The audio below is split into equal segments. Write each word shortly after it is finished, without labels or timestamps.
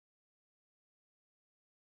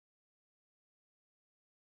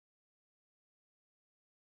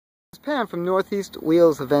Pam from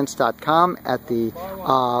NortheastWheelsEvents.com at the,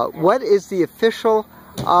 what is the official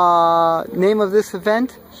name of this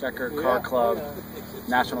event? Checker Car Club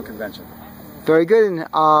National Convention. Very good. And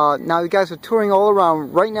now you guys are touring all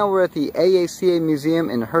around. Right now we're at the AACA Museum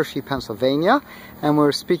in Hershey, Pennsylvania, and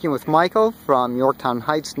we're speaking with Michael from Yorktown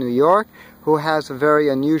Heights, New York, who has a very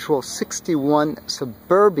unusual 61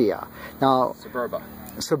 Superba. Now,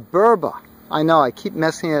 Superba. I know, I keep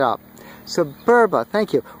messing it up. Superba,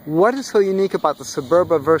 thank you. What is so unique about the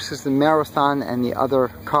Superba versus the Marathon and the other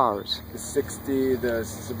cars? The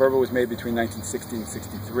Superba was made between 1960 and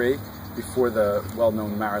 63, before the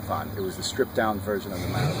well-known Marathon. It was the stripped-down version of the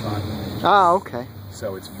Marathon. Ah, okay.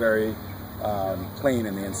 So it's very plain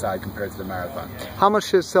in the inside compared to the Marathon. How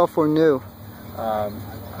much did it sell for new? I'm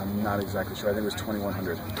not exactly sure. I think it was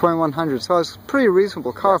 $2,100. $2,100. So it's a pretty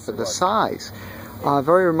reasonable car for the size.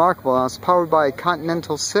 Very remarkable. It's powered by a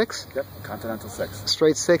Continental 6? Yep, Continental 6.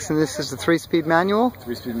 Straight 6, and this is the 3-speed manual?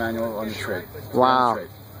 3-speed manual on the tray. Wow.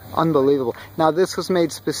 Unbelievable. Now this was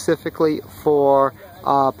made specifically for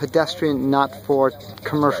pedestrian, not for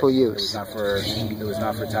commercial use. It was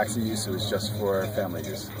not for taxi use, it was just for family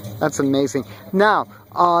use. That's amazing. Now,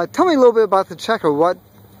 tell me a little bit about the Checker. What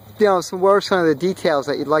are some of the details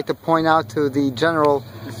that you'd like to point out to the general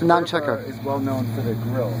non-checker? Is well known for the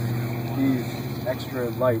grille. These extra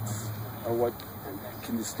lights are what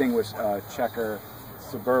can distinguish a Checker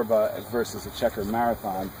Superba versus a Checker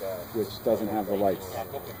Marathon, which doesn't have the lights.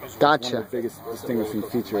 Gotcha. One of the biggest distinguishing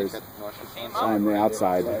features on the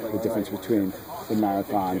outside, the difference between the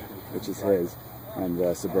Marathon, which is his, and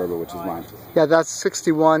the Superba, which is mine. Yeah, that's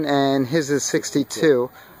 61 and his is 62.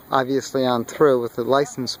 Obviously on through with the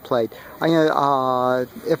license plate.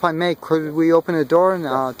 If I may, could we open the door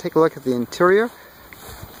and take a look at the interior?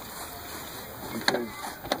 We're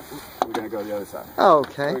going to go to the other side. Oh,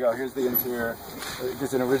 okay. Here we go. Here's the interior.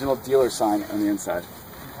 There's an original dealer sign on the inside.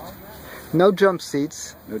 No jump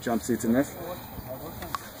seats. No jump seats in this.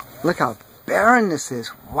 Look how barren this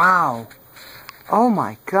is. Wow. Oh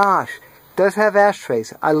my gosh. It does have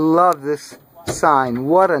ashtrays. I love this sign.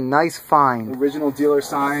 What a nice find. Original dealer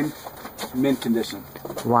sign, mint condition.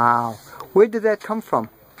 Wow. Where did that come from?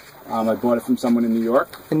 I bought it from someone in New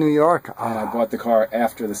York. In New York? And I bought the car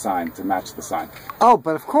after the sign to match the sign. Oh,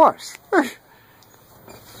 but of course.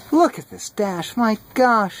 Look at this dash. My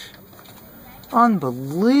gosh.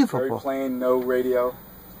 Unbelievable. Very plain, no radio.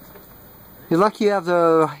 You're lucky you have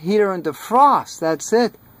the heater and defrost. That's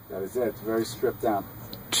it. That is it. It's very stripped down.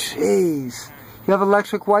 Jeez. You have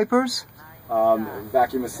electric wipers?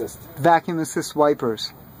 Vacuum assist. Vacuum assist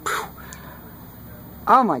wipers. Whew.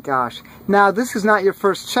 Oh my gosh. Now this is not your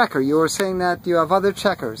first Checker. You were saying that you have other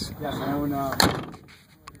Checkers. Yes, I own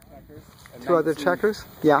two other Checkers?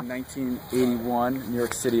 Yeah. 1981 New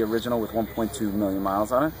York City original with 1.2 million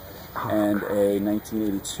miles on it. And a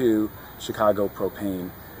 1982 Chicago propane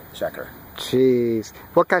Checker. Jeez.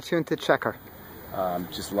 What got you into Checker?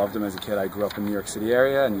 Just loved them as a kid. I grew up in the New York City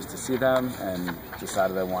area and used to see them and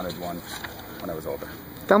decided I wanted one when I was older.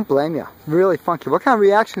 Don't blame you. Really funky. What kind of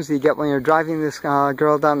reactions do you get when you're driving this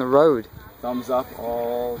girl down the road? Thumbs up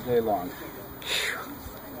all day long.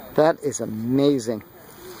 That is amazing.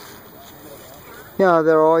 You know,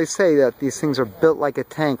 they always say that these things are built like a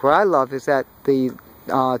tank. What I love is that the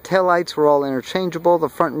taillights were all interchangeable. The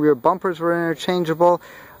front and rear bumpers were interchangeable.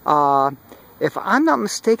 If I'm not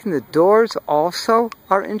mistaken, the doors also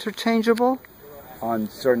are interchangeable? On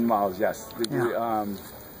certain models, yes.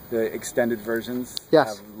 The extended versions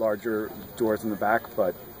have larger doors in the back,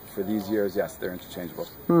 but for these years, yes, they're interchangeable.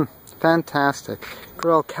 Fantastic.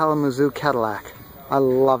 Good old Kalamazoo Cadillac. I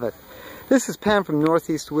love it. This is Pam from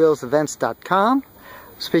NortheastWheelsEvents.com.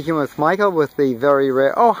 Speaking with Michael with the very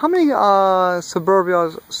rare... Oh, how many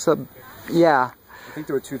Suburbias? Yeah. I think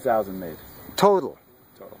there were 2,000 made. Total.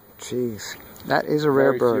 Jeez. That is a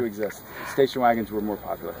rare bird. Very few exist. Station wagons were more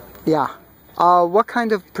popular. Yeah. What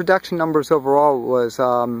kind of production numbers overall was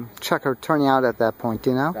Checker turning out at that point,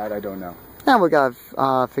 do you know? That I don't know. Now we got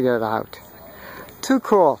to figure it out. Too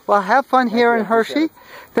cool. Well, have fun here in Hershey.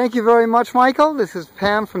 Thank you very much, Michael. This is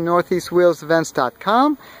Pam from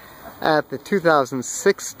NortheastWheelsEvents.com at the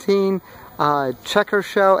 2016 Checker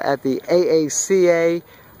Show at the AACA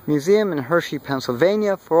Museum in Hershey,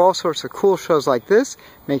 Pennsylvania. For all sorts of cool shows like this,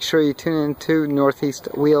 make sure you tune in to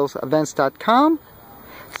NortheastWheelsEvents.com,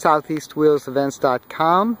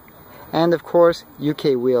 SoutheastWheelsEvents.com, and of course,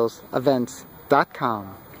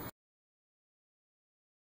 UKWheelsEvents.com.